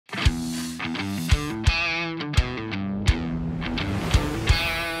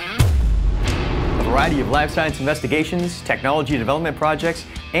variety of life science investigations, technology development projects,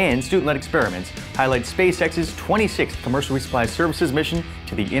 and student-led experiments highlight SpaceX's 26th commercially supplied services mission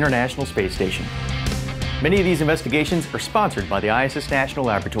to the International Space Station. Many of these investigations are sponsored by the ISS National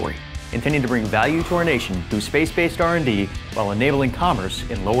Laboratory, intending to bring value to our nation through space-based R&D while enabling commerce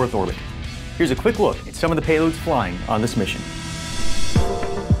in low Earth orbit. Here's a quick look at some of the payloads flying on this mission.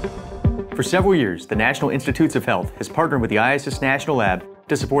 For several years, the National Institutes of Health has partnered with the ISS National Lab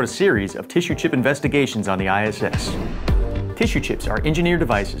to support a series of tissue chip investigations on the ISS. Tissue chips are engineered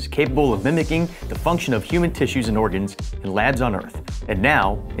devices capable of mimicking the function of human tissues and organs in labs on Earth, and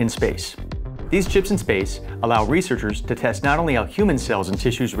now in space. These chips in space allow researchers to test not only how human cells and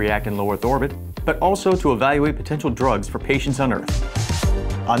tissues react in low Earth orbit, but also to evaluate potential drugs for patients on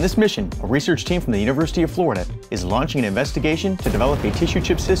Earth. On this mission, a research team from the University of Florida is launching an investigation to develop a tissue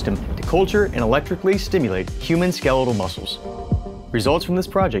chip system to culture and electrically stimulate human skeletal muscles. Results from this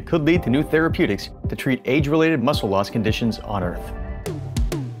project could lead to new therapeutics to treat age-related muscle loss conditions on Earth.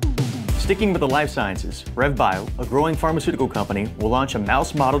 Sticking with the life sciences, RevBio, a growing pharmaceutical company, will launch a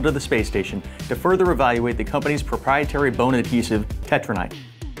mouse model to the space station to further evaluate the company's proprietary bone adhesive, Tetranite.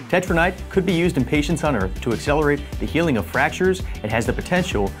 Tetranite could be used in patients on Earth to accelerate the healing of fractures and has the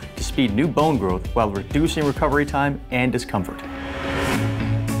potential to speed new bone growth while reducing recovery time and discomfort.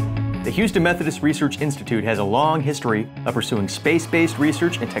 The Houston Methodist Research Institute has a long history of pursuing space-based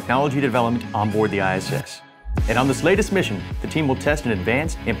research and technology development on board the ISS. And on this latest mission, the team will test an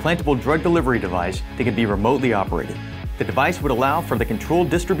advanced implantable drug delivery device that can be remotely operated. The device would allow for the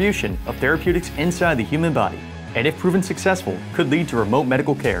controlled distribution of therapeutics inside the human body, and if proven successful, could lead to remote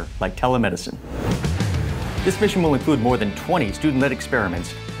medical care like telemedicine. This mission will include more than 20 student-led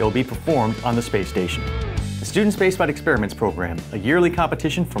experiments that will be performed on the space station. The Student Spaceflight Experiments Program, a yearly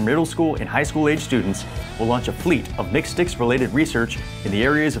competition for middle school and high school age students, will launch a fleet of mixed sticks-related research in the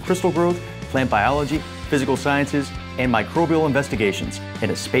areas of crystal growth, plant biology, physical sciences, and microbial investigations in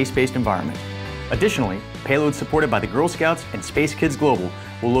a space-based environment. Additionally, payloads supported by the Girl Scouts and Space Kids Global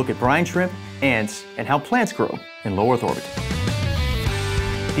will look at brine shrimp, ants, and how plants grow in low Earth orbit.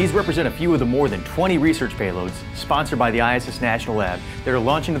 These represent a few of the more than 20 research payloads sponsored by the ISS National Lab that are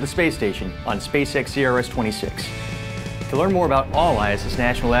launching to the space station on SpaceX CRS-26. To learn more about all ISS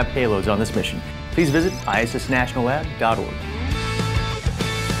National Lab payloads on this mission, please visit issnationallab.org.